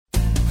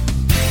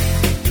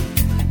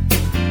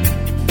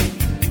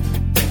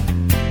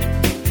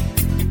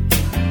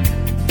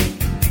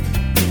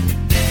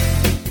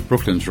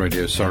Brooklands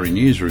Radio Surrey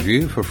News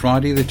Review for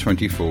Friday the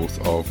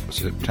 24th of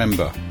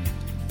September.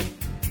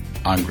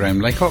 I'm Graham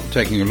Laycock,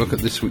 taking a look at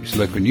this week's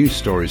local news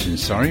stories in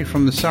Surrey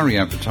from the Surrey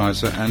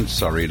Advertiser and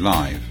Surrey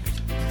Live.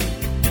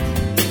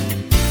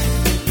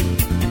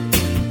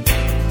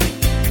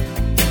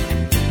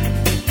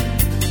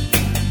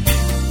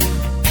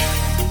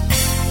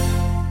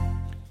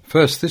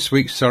 First, this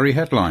week's Surrey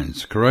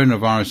headlines.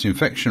 Coronavirus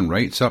infection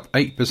rates up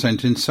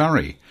 8% in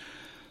Surrey.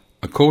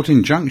 A court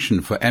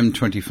injunction for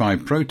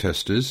M25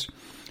 protesters,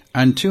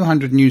 and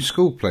 200 new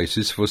school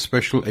places for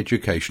special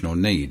educational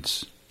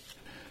needs.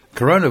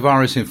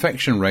 Coronavirus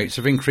infection rates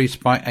have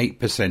increased by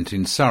 8%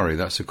 in Surrey.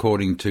 That's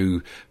according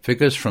to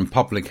figures from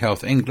Public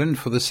Health England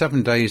for the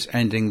 7 days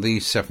ending the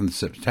 7th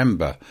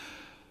September.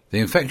 The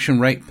infection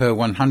rate per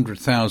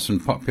 100,000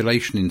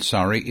 population in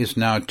Surrey is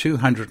now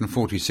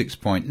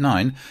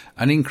 246.9,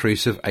 an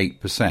increase of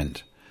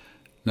 8%.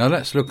 Now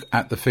let's look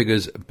at the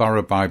figures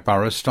borough by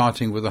borough,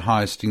 starting with the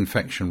highest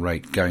infection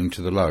rate going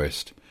to the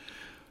lowest.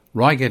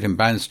 Reigate and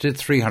Banstead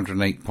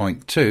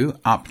 308.2,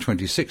 up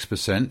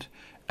 26%,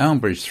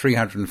 Elmbridge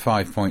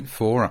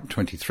 305.4, up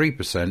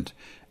 23%,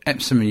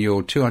 Epsom and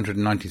Ewell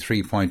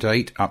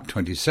 293.8, up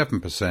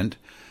 27%,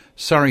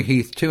 Surrey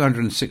Heath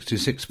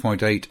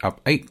 266.8,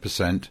 up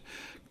 8%,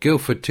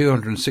 Guildford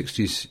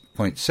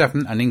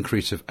 260.7, an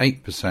increase of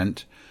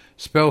 8%,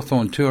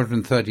 Spelthorne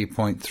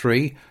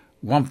 230.3,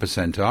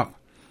 1% up,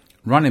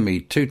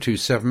 Runnymede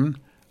 227,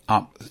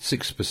 up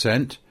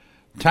 6%,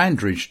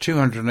 Tandridge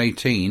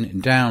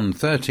 218, down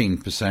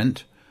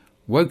 13%,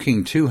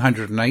 Woking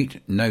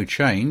 208, no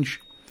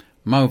change,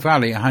 Moe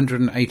Valley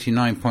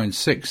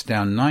 189.6,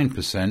 down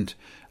 9%,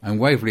 and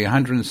Waverley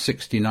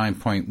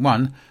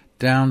 169.1,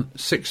 down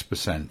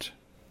 6%.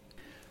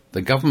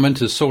 The government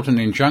has sought an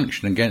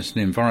injunction against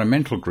an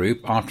environmental group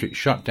after it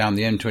shut down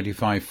the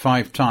M25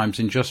 5 times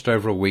in just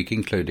over a week,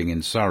 including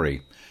in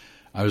Surrey.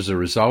 As a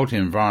result,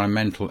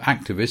 environmental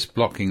activists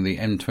blocking the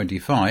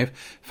M25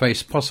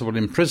 face possible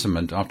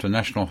imprisonment after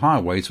National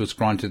Highways was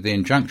granted the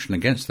injunction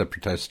against the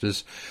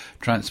protesters,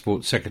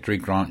 Transport Secretary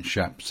Grant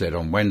Shapps said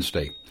on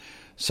Wednesday.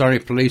 Surrey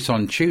Police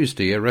on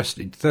Tuesday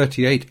arrested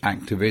 38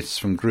 activists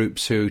from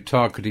groups who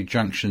targeted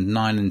junctions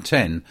 9 and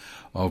 10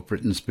 of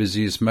Britain's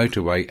busiest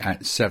motorway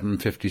at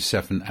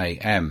 7:57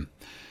 a.m.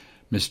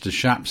 Mr.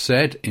 Shapps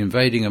said,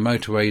 invading a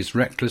motorway is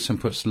reckless and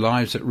puts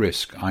lives at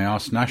risk. I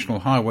asked National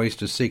Highways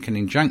to seek an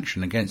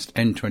injunction against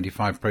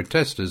N25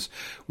 protesters,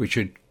 which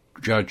a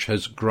judge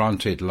has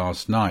granted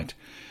last night.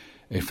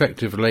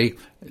 Effectively,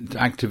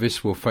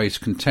 activists will face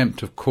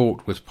contempt of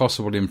court with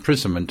possible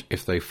imprisonment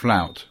if they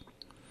flout.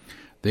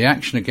 The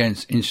action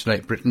against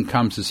Insulate Britain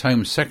comes as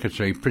Home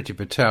Secretary Priti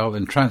Patel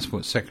and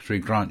Transport Secretary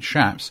Grant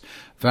Shapps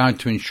vowed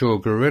to ensure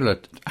guerrilla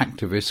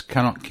activists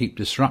cannot keep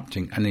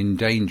disrupting and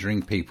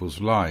endangering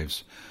people's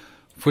lives.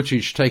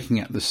 Footage taken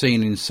at the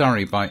scene in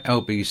Surrey by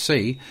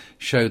LBC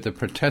showed the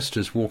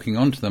protesters walking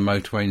onto the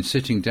motorway and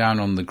sitting down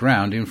on the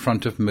ground in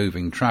front of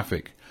moving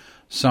traffic.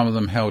 Some of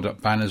them held up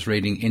banners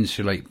reading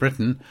Insulate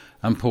Britain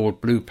and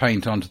poured blue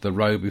paint onto the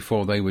road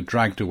before they were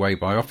dragged away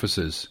by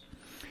officers.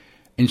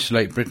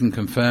 Insulate Britain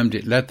confirmed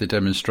it led the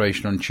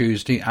demonstration on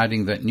Tuesday,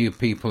 adding that new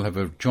people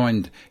have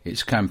joined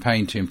its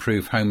campaign to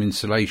improve home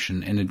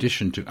insulation, in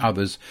addition to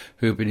others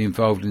who have been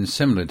involved in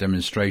similar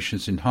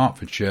demonstrations in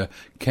Hertfordshire,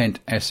 Kent,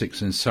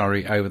 Essex and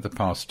Surrey over the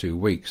past 2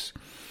 weeks.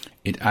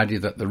 It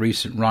added that the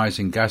recent rise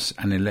in gas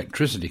and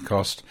electricity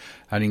costs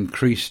had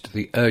increased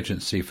the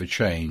urgency for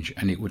change,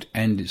 and it would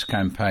end its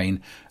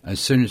campaign as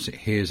soon as it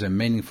hears a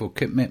meaningful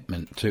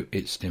commitment to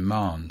its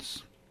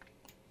demands.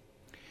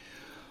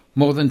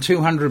 More than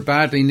 200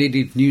 badly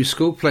needed new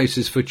school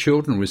places for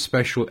children with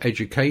special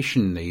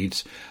education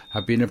needs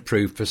have been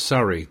approved for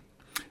Surrey.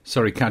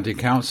 Surrey County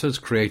Council has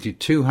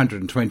created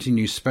 220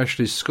 new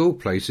specialist school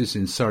places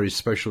in Surrey's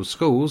special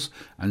schools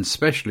and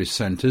specialist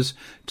centres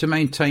to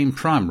maintain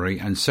primary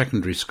and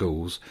secondary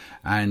schools,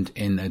 and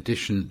in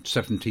addition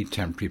 70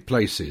 temporary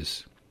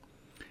places.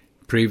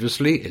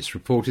 Previously, it's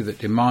reported that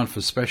demand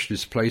for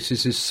specialist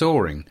places is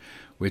soaring,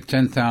 with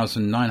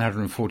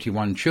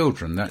 10,941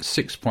 children, that's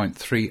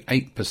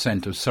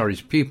 6.38% of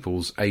Surrey's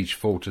pupils aged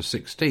 4 to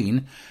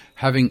 16,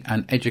 having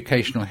an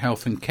educational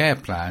health and care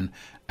plan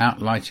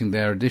outlining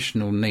their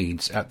additional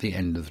needs at the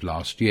end of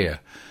last year,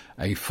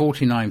 a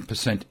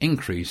 49%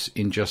 increase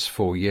in just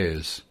 4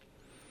 years.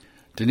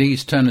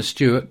 Denise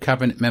Turner-Stewart,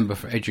 Cabinet Member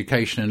for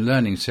Education and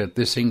Learning, said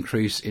this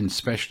increase in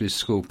specialist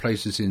school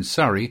places in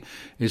Surrey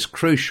is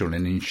crucial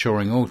in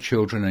ensuring all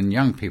children and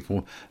young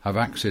people have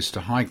access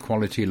to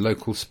high-quality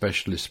local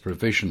specialist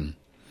provision.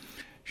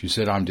 She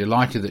said, I'm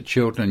delighted that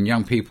children and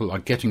young people are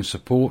getting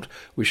support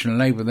which will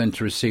enable them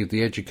to receive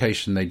the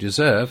education they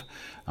deserve,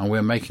 and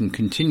we're making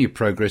continued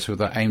progress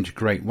with our aim to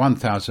create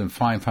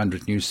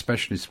 1,500 new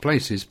specialist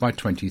places by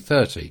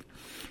 2030,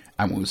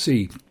 and we'll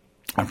see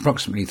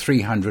approximately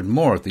 300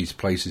 more of these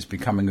places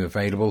becoming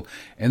available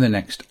in the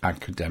next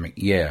academic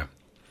year.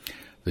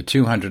 The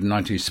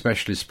 290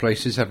 specialist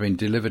places have been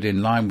delivered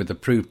in line with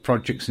approved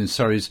projects in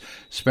Surrey's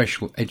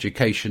Special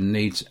Education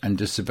Needs and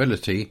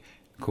Disability,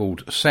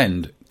 called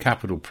SEND,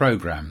 capital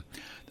programme.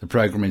 The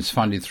programme is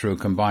funded through a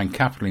combined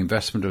capital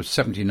investment of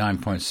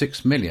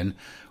 £79.6 million,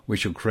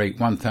 which will create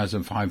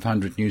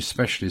 1,500 new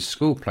specialist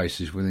school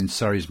places within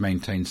Surrey's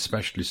maintained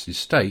specialist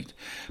estate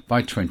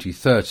by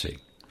 2030.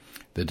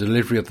 The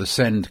delivery of the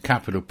SEND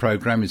capital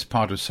programme is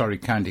part of Surrey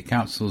County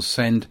Council's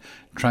SEND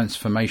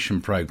transformation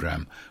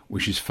programme,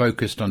 which is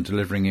focused on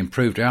delivering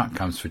improved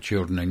outcomes for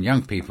children and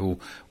young people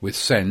with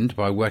SEND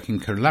by working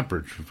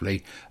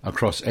collaboratively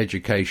across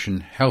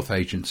education, health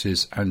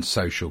agencies and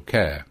social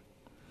care.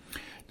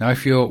 Now,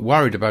 if you're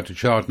worried about a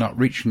child not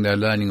reaching their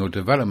learning or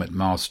development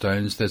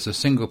milestones, there's a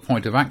single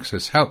point of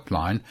access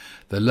helpline.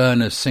 The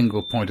Learner's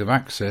Single Point of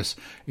Access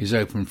is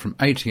open from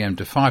 8 a.m.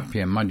 to 5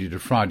 p.m. Monday to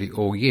Friday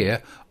all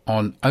year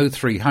on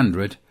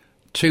 0300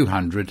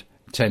 200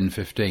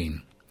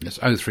 1015. That's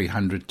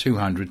 0300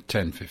 200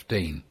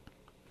 1015.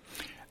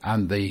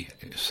 And the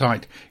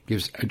site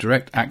gives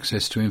direct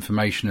access to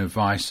information and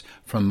advice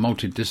from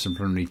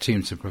multidisciplinary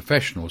teams of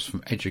professionals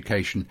from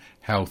education,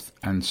 health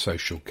and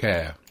social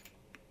care.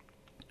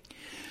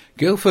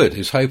 Guildford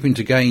is hoping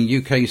to gain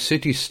UK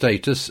city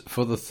status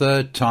for the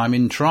third time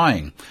in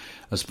trying.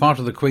 As part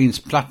of the Queen's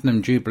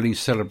Platinum Jubilee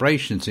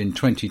celebrations in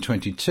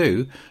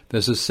 2022,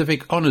 there's a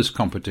civic honours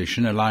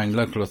competition allowing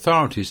local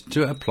authorities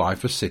to apply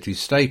for city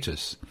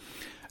status.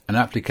 An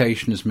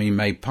application has been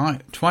made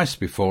twice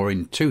before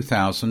in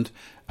 2000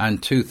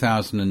 and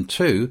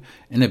 2002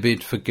 in a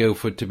bid for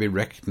Guildford to be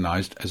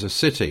recognised as a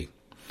city.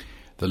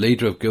 The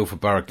leader of Guildford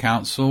Borough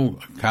Council,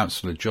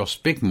 Councillor Joss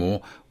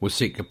Bigmore, will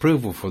seek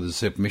approval for the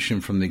submission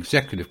from the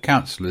Executive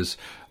Councillors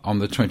on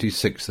the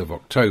 26th of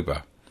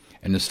October.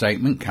 In a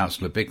statement,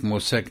 Councillor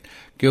Bigmore said,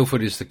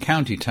 Guildford is the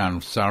county town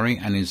of Surrey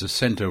and is a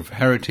centre of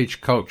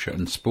heritage, culture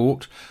and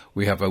sport.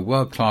 We have a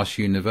world-class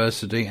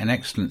university and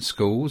excellent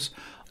schools.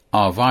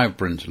 Our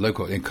vibrant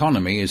local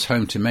economy is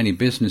home to many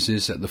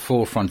businesses at the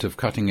forefront of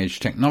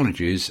cutting-edge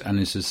technologies and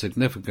is a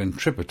significant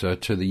contributor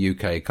to the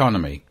UK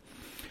economy.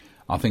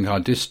 I think our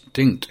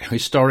distinct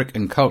historic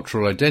and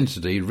cultural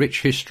identity,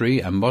 rich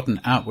history and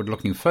modern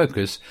outward-looking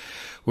focus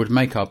would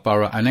make our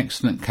borough an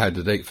excellent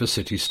candidate for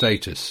city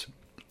status.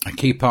 A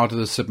key part of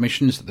the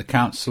submission is that the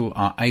council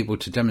are able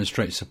to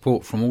demonstrate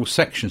support from all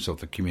sections of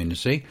the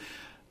community.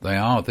 They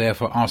are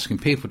therefore asking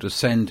people to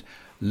send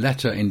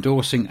letter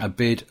endorsing a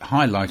bid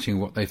highlighting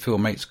what they feel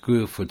makes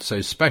Guildford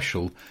so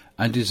special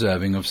and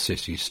deserving of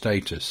city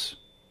status.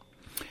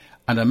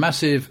 And a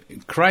massive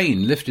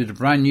crane lifted a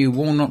brand new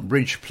Walnut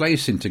Bridge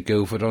Place into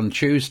Guildford on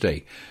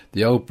Tuesday.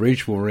 The old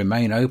bridge will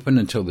remain open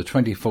until the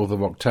 24th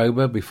of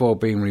October before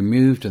being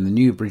removed, and the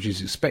new bridge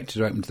is expected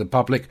to open to the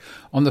public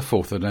on the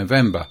 4th of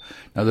November.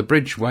 Now, the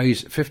bridge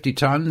weighs 50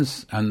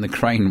 tonnes and the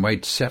crane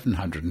weighed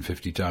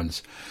 750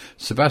 tonnes.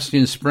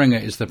 Sebastian Springer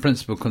is the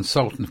principal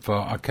consultant for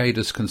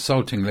Arcadis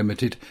Consulting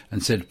Limited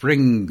and said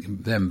bringing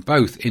them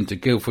both into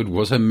Guildford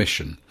was a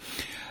mission.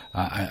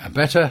 A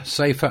better,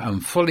 safer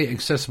and fully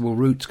accessible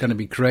route is going to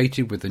be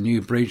created with the new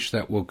bridge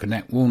that will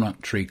connect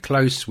Walnut Tree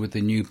Close with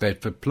the new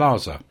Bedford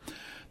Plaza.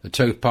 The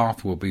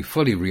towpath will be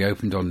fully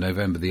reopened on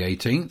November the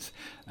 18th,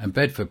 and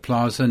Bedford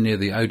Plaza near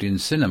the Odeon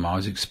Cinema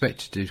is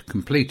expected to be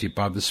completed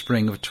by the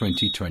spring of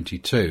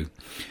 2022.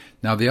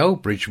 Now, the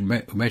old bridge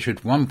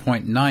measured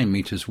 1.9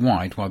 metres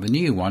wide, while the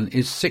new one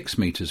is 6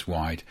 metres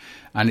wide,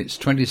 and it's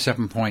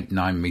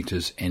 27.9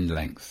 metres in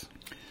length.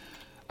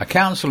 A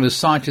council has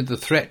cited the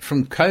threat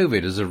from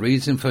COVID as a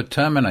reason for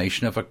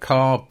termination of a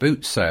car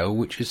boot sale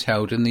which is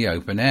held in the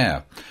open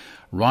air.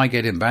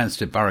 Reigate and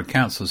Banstead Borough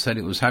Council said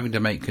it was having to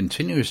make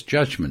continuous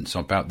judgments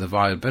about the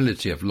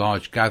viability of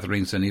large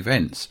gatherings and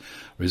events,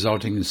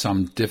 resulting in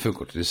some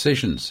difficult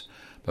decisions.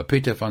 But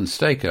Peter van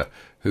Staker,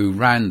 who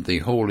ran the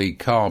Hawley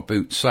car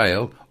boot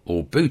sale,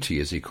 or Booty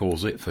as he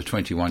calls it, for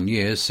 21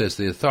 years, says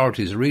the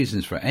authorities'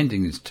 reasons for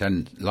ending his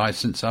tenant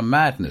licence are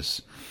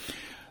madness.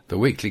 The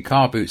weekly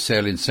car boot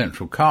sale in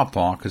Central Car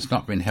Park has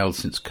not been held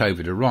since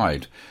COVID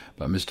arrived,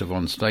 but Mr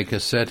Von Staker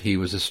said he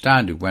was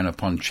astounded when,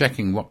 upon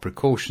checking what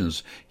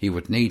precautions he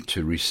would need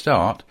to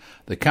restart,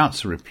 the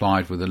council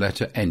replied with a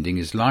letter ending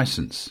his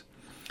licence.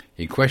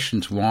 He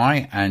questions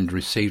why and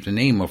received an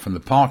email from the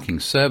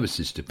Parking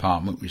Services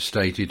Department which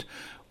stated,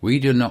 "We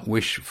do not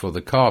wish for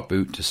the car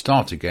boot to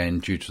start again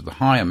due to the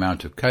high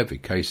amount of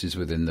COVID cases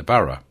within the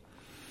borough."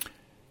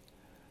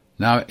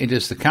 Now, it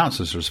is the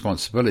Council's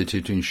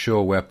responsibility to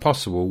ensure where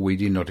possible we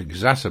do not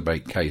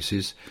exacerbate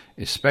cases,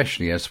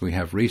 especially as we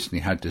have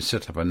recently had to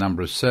set up a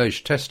number of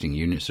surge testing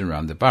units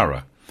around the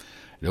borough.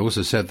 It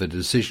also said the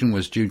decision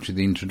was due to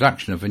the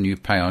introduction of a new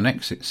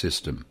pay-on-exit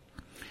system.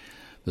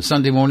 The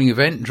Sunday morning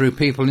event drew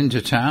people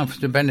into town for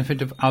the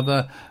benefit of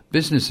other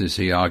businesses,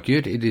 he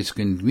argued. It is a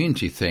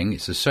community thing,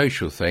 it's a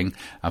social thing,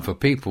 and for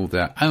people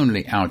their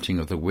only outing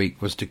of the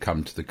week was to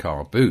come to the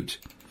car boot.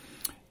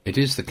 It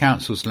is the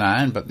council's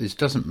land, but this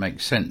doesn't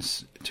make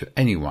sense to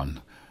anyone.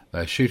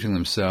 They're shooting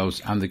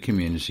themselves and the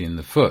community in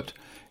the foot.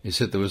 It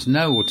said there was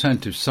no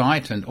alternative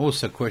site and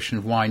also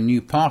questioned why new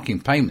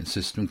parking payment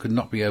system could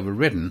not be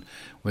overridden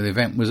when the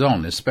event was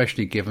on,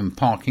 especially given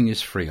parking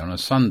is free on a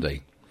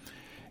Sunday.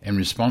 In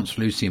response,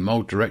 Lucy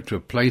Mould, Director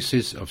of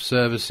Places of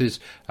Services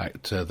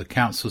at the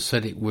council,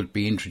 said it would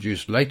be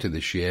introduced later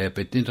this year,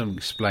 but did not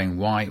explain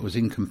why it was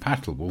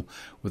incompatible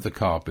with the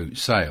car boot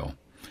sale.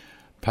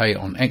 Pay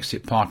on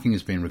exit parking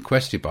has been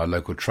requested by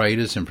local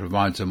traders and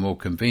provides a more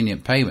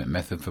convenient payment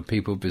method for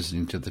people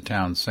visiting to the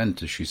town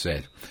centre, she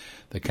said.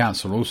 The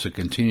council also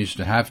continues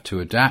to have to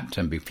adapt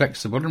and be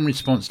flexible in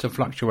response to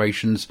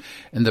fluctuations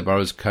in the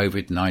borough's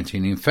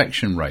COVID-19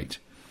 infection rate.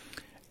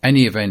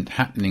 Any event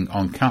happening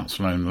on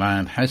council-owned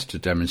land has to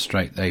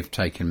demonstrate they've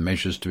taken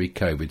measures to be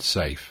COVID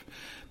safe.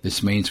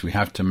 This means we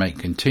have to make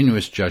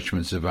continuous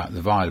judgments about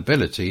the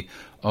viability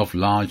of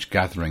large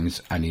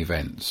gatherings and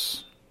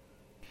events.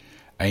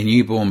 A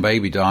newborn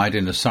baby died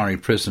in a Surrey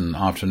prison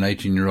after an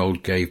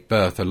 18-year-old gave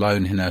birth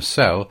alone in her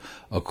cell,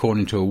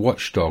 according to a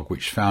watchdog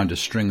which found a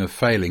string of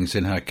failings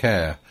in her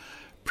care.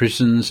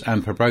 Prisons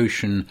and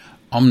Probation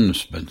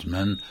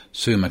Ombudsman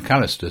Sue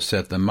McAllister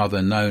said the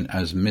mother, known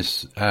as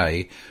Miss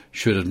A,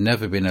 should have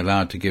never been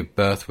allowed to give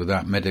birth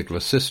without medical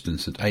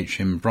assistance at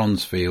HM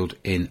Bronzefield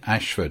in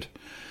Ashford.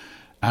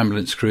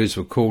 Ambulance crews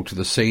were called to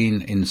the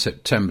scene in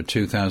September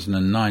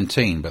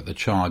 2019, but the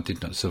child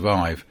did not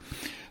survive.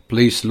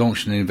 Police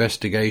launched an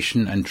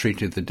investigation and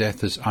treated the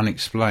death as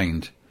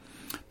unexplained.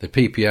 The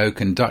PPO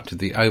conducted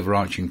the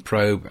overarching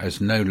probe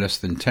as no less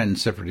than 10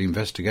 separate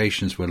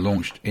investigations were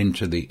launched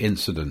into the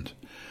incident.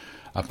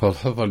 A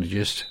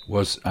pathologist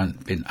was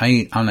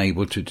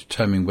unable to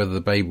determine whether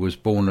the baby was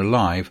born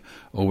alive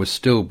or was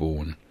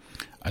stillborn.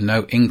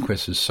 No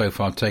inquest has so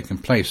far taken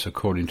place,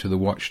 according to the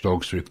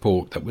watchdog's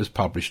report that was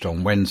published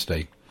on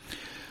Wednesday.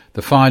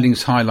 The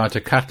findings highlight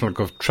a catalogue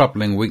of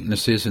troubling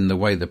weaknesses in the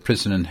way the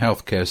prison and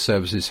healthcare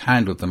services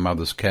handled the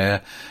mother's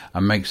care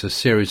and makes a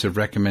series of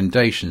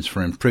recommendations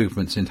for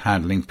improvements in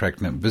handling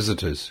pregnant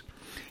visitors.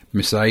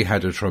 Miss A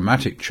had a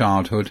traumatic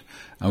childhood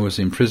and was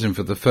in prison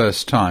for the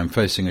first time,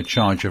 facing a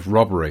charge of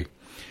robbery.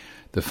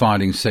 The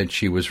findings said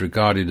she was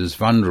regarded as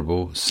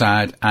vulnerable,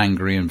 sad,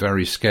 angry and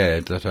very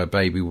scared that her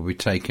baby would be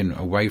taken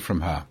away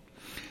from her.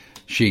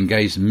 She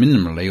engaged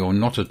minimally or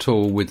not at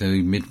all with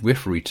the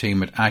midwifery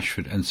team at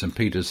Ashford and St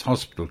Peter's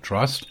Hospital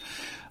Trust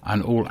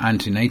and all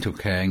antenatal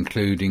care,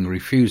 including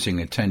refusing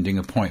attending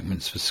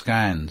appointments for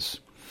scans.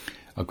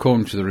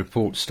 According to the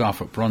report,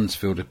 staff at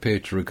Bronzefield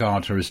appeared to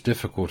regard her as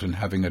difficult and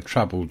having a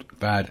troubled,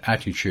 bad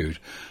attitude,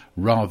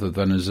 rather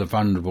than as a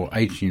vulnerable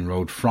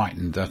 18-year-old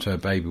frightened that her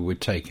baby would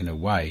be taken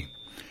away.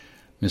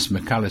 Miss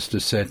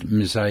McAllister said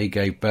Ms A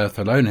gave birth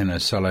alone in her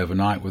cell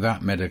overnight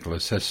without medical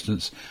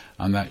assistance,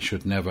 and that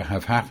should never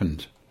have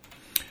happened.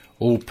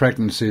 All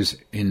pregnancies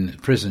in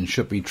prison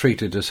should be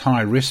treated as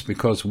high risk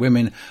because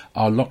women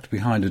are locked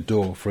behind a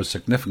door for a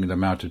significant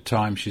amount of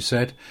time, she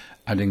said,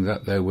 adding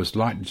that there was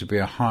likely to be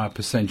a higher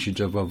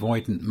percentage of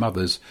avoidant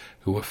mothers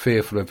who were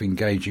fearful of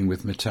engaging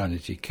with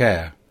maternity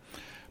care.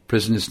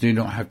 Prisoners do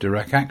not have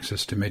direct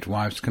access to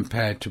midwives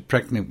compared to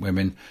pregnant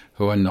women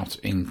who are not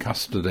in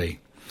custody.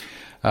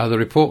 The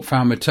report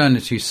found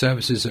maternity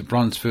services at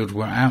Bronzefield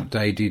were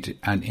outdated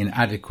and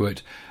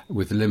inadequate,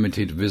 with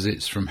limited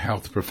visits from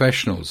health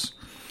professionals.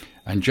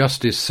 And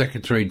Justice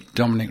Secretary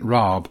Dominic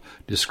Raab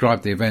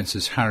described the events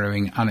as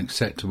harrowing,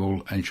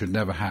 unacceptable and should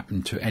never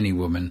happen to any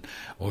woman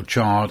or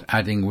child,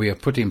 adding, "We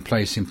have put in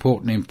place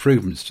important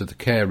improvements to the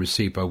care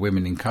received by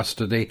women in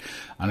custody,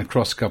 and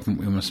across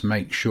government we must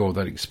make sure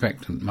that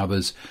expectant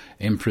mothers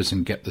in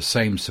prison get the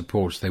same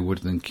support as they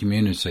would in the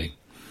community."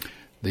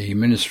 The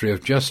Ministry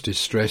of Justice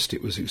stressed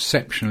it was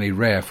exceptionally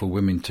rare for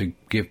women to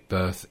give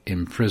birth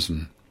in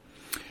prison.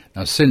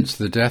 Now, since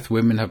the death,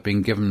 women have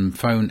been given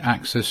phone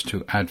access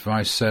to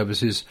advice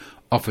services,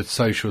 offered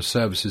social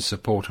services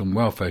support and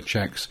welfare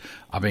checks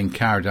are being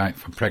carried out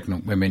for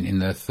pregnant women in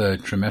their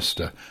third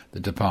trimester, the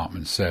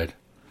department said.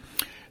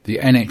 The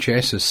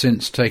NHS has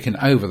since taken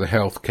over the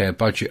healthcare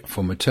budget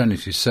for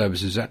maternity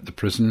services at the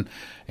prison,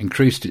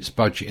 increased its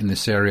budget in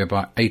this area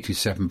by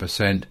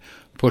 87%,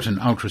 put an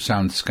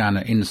ultrasound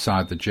scanner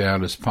inside the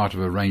jail as part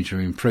of a range of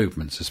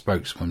improvements, a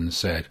spokeswoman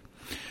said.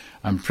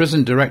 And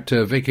Prison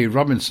Director Vicky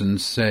Robinson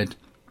said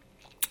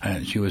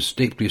she was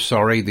deeply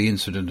sorry the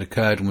incident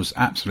occurred and was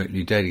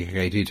absolutely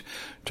dedicated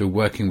to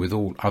working with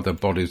all other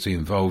bodies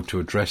involved to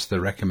address the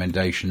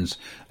recommendations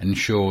and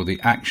ensure the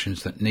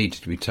actions that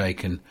needed to be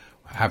taken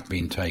have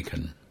been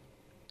taken.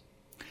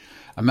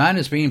 A man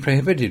has been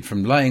prohibited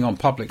from laying on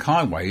public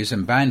highways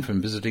and banned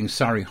from visiting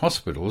Surrey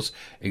hospitals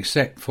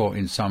except for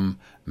in some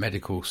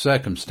medical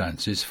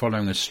circumstances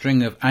following a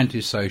string of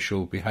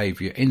antisocial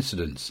behaviour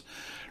incidents.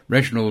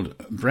 Reginald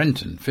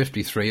Brenton,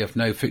 53, of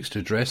no fixed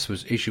address,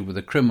 was issued with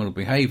a criminal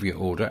behaviour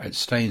order at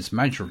Staines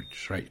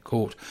Magistrate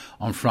Court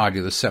on Friday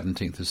the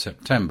 17th of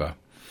September.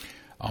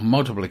 On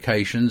multiple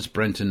occasions,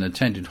 Brenton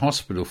attended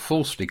hospital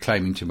falsely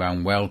claiming to be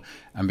unwell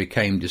and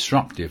became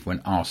disruptive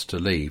when asked to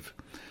leave.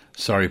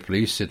 Surrey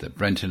police said that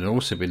Brenton had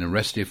also been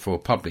arrested for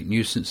public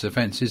nuisance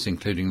offences,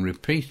 including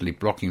repeatedly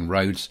blocking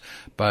roads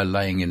by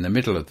laying in the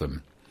middle of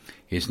them.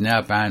 He is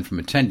now banned from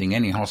attending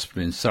any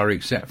hospital in Surrey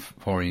except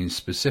for in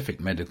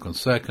specific medical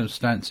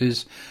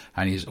circumstances,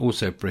 and he is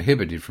also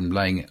prohibited from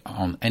laying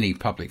on any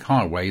public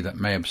highway that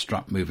may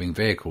obstruct moving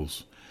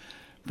vehicles.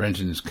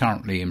 Brenton is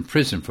currently in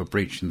prison for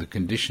breaching the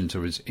conditions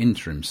of his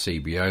interim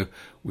CBO,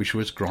 which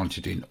was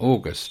granted in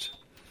August.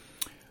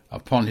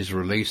 Upon his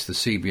release, the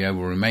CBO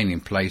will remain in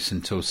place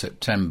until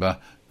September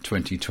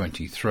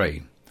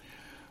 2023.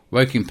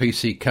 Woking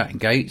PC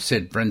Gate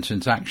said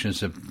Brenton's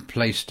actions have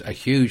placed a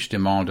huge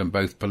demand on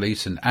both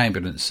police and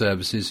ambulance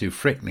services, who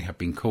frequently have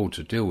been called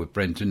to deal with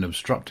Brenton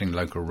obstructing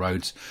local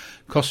roads,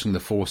 costing the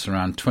force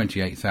around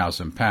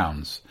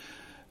 £28,000.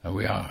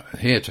 We are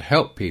here to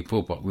help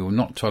people, but we will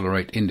not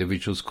tolerate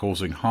individuals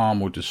causing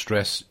harm or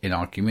distress in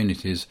our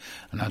communities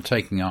and are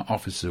taking our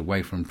officers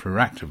away from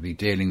proactively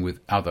dealing with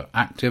other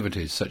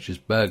activities such as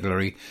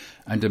burglary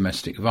and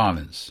domestic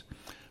violence.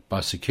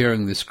 By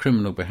securing this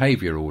criminal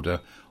behaviour order,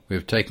 we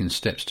have taken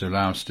steps to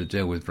allow us to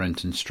deal with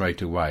Brenton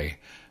straight away,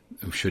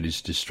 should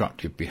his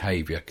destructive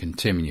behaviour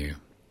continue.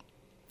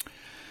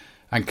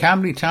 And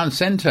Camberley Town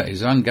Centre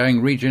is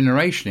ongoing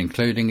regeneration,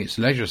 including its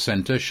leisure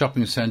centre,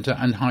 shopping centre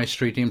and high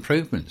street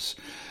improvements.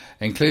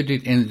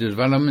 Included in the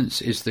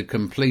developments is the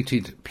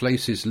completed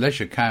Places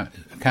Leisure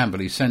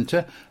Camberley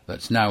Centre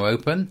that's now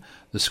open.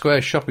 The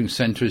Square Shopping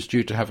Centre is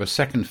due to have a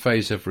second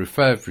phase of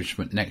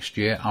refurbishment next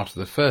year after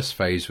the first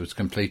phase was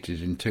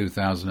completed in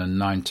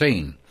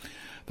 2019.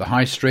 The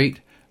High Street,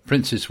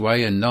 Princes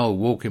Way and Knoll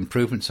Walk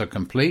improvements are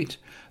complete.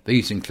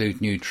 These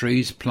include new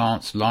trees,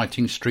 plants,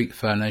 lighting, street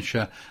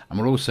furniture, and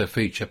will also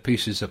feature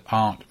pieces of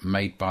art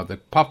made by the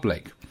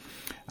public.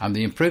 And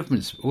the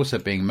improvements also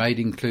being made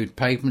include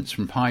pavements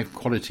from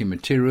high-quality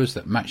materials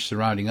that match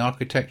surrounding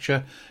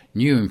architecture,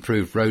 new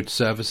improved road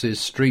services,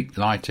 street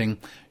lighting,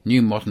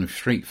 new modern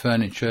street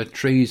furniture,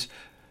 trees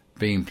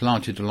being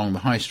planted along the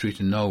High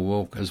Street and Knoll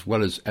Walk, as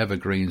well as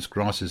evergreens,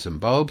 grasses and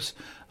bulbs,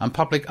 and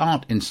public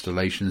art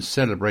installations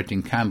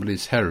celebrating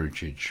Camberley's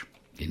heritage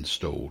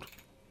installed.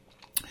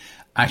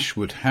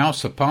 Ashwood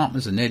House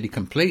apartments are nearly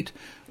complete,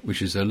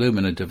 which is a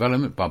Lumina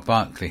development by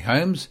Berkeley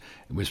Homes.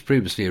 It was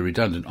previously a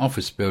redundant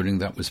office building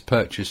that was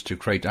purchased to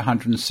create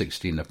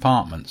 116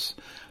 apartments.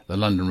 The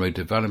London Road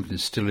development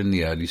is still in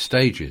the early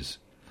stages.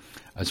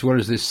 As well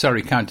as this,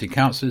 Surrey County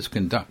Council is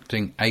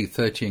conducting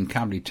A30 and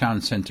Camberley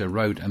Town Centre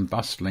Road and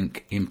bus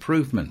link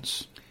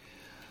improvements.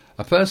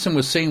 A person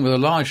was seen with a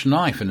large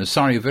knife in a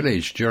Surrey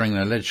village during an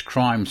alleged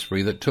crime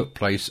spree that took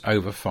place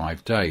over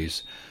 5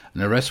 days.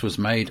 An arrest was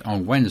made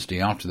on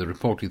Wednesday after the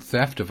reported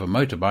theft of a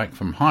motorbike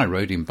from High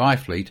Road in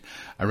Byfleet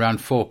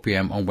around 4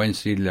 p.m. on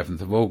Wednesday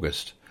 11th of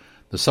August.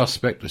 The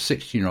suspect, a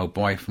 16-year-old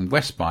boy from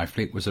West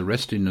Byfleet, was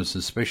arrested on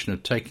suspicion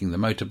of taking the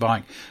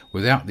motorbike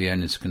without the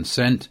owner's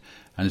consent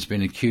and has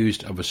been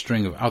accused of a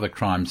string of other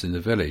crimes in the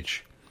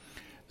village.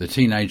 The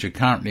teenager,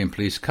 currently in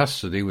police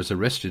custody, was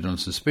arrested on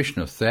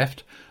suspicion of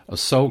theft,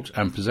 assault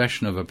and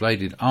possession of a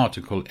bladed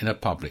article in a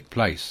public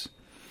place.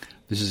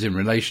 This is in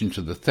relation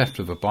to the theft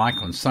of a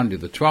bike on Sunday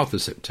the 12th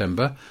of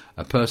September,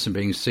 a person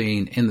being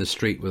seen in the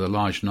street with a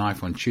large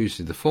knife on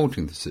Tuesday the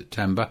 14th of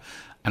September,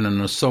 and an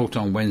assault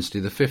on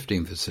Wednesday the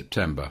 15th of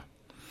September.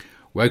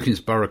 Woking's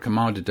Borough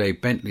Commander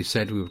Dave Bentley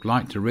said, "We would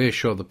like to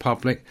reassure the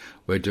public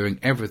we're doing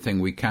everything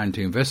we can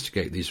to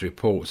investigate these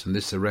reports, and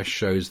this arrest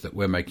shows that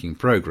we're making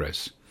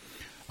progress.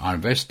 Our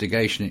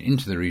investigation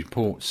into the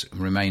reports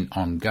remain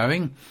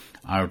ongoing.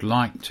 I would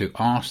like to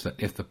ask that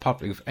if the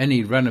public have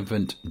any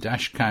relevant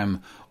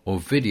dashcam or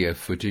video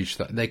footage,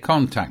 that they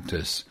contact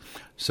us.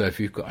 So if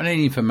you've got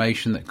any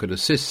information that could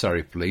assist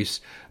Surrey Police,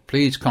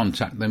 please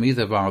contact them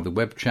either via the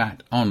web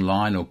chat,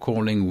 online or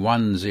calling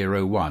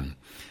 101.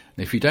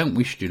 If you don't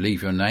wish to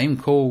leave your name,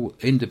 call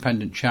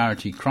independent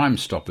charity Crime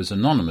Stoppers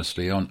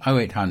anonymously on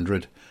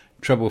 0800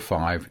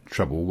 555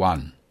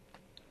 111.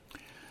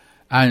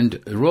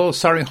 And Royal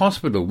Surrey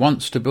Hospital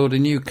wants to build a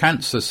new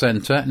cancer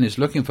centre and is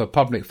looking for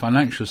public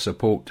financial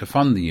support to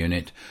fund the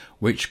unit,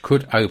 which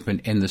could open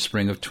in the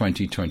spring of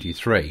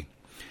 2023.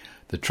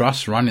 The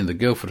trust running the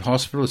Guildford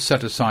Hospital has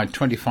set aside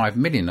 $25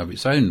 million of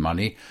its own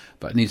money,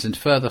 but needs a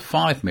further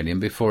 $5 million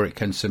before it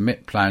can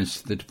submit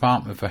plans to the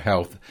Department for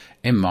Health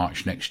in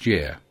March next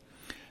year.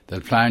 They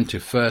plan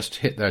to first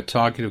hit their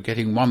target of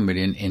getting $1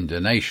 million in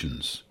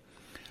donations.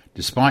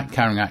 Despite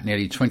carrying out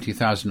nearly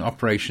 20,000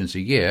 operations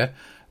a year,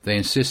 they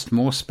insist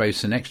more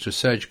space and extra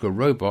surgical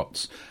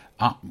robots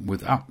up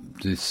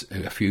to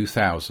a few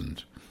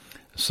thousand.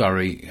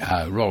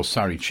 Royal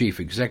Surrey Chief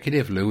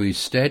Executive Louise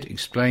Stead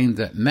explained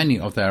that many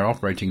of their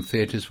operating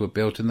theatres were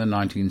built in the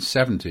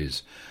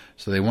 1970s,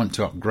 so they want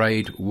to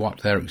upgrade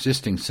what their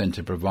existing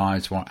centre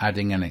provides while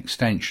adding an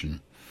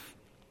extension.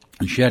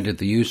 And she added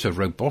the use of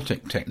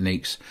robotic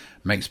techniques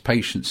makes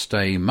patient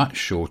stay much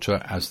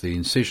shorter, as the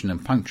incision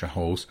and puncture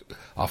holes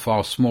are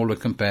far smaller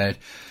compared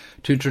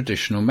to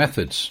traditional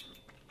methods.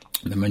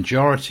 The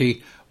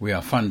majority we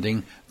are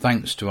funding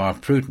thanks to our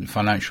prudent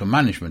financial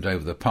management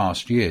over the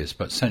past years,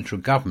 but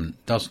central government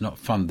does not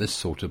fund this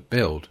sort of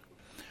build.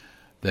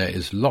 There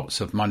is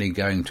lots of money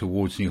going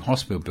towards new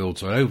hospital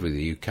builds all over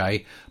the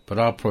UK, but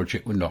our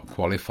project would not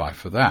qualify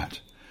for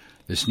that.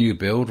 This new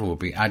build will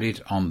be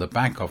added on the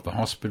back of the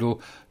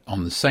hospital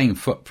on the same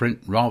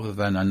footprint rather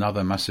than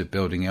another massive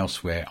building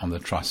elsewhere on the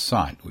Trust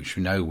site, which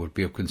we know would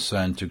be of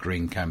concern to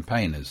Green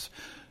campaigners.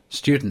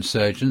 Student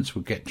surgeons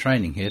would get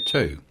training here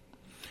too.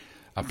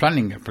 A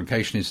planning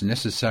application is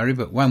necessary,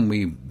 but when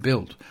we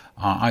built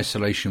our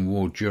isolation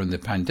ward during the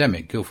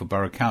pandemic, Guildford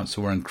Borough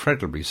Council were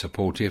incredibly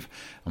supportive,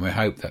 and we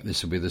hope that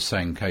this will be the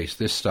same case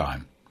this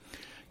time.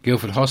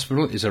 Guildford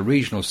Hospital is a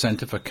regional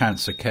centre for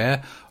cancer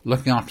care,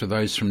 looking after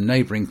those from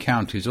neighbouring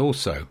counties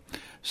also,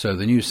 so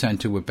the new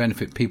centre would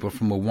benefit people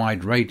from a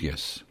wide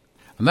radius.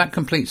 And that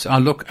completes our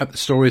look at the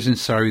stories in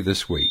Surrey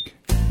this week.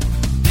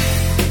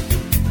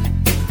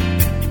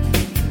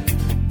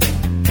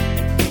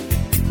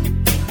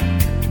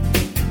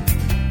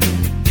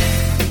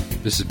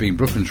 This has been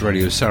Brooklands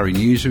Radio Surrey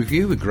News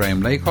Review with Graham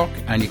Laycock,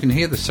 and you can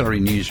hear the Surrey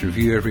News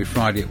Review every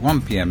Friday at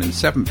 1pm and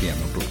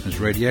 7pm on Brooklands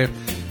Radio,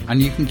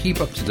 and you can keep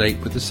up to date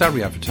with the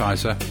Surrey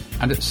Advertiser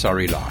and at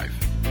Surrey Live.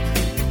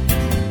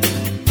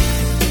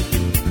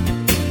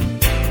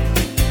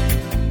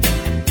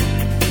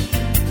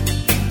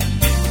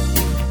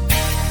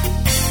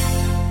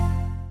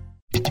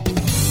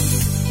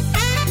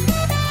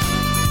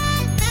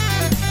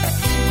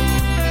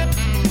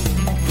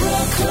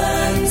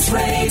 Brooklands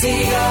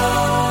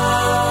Radio.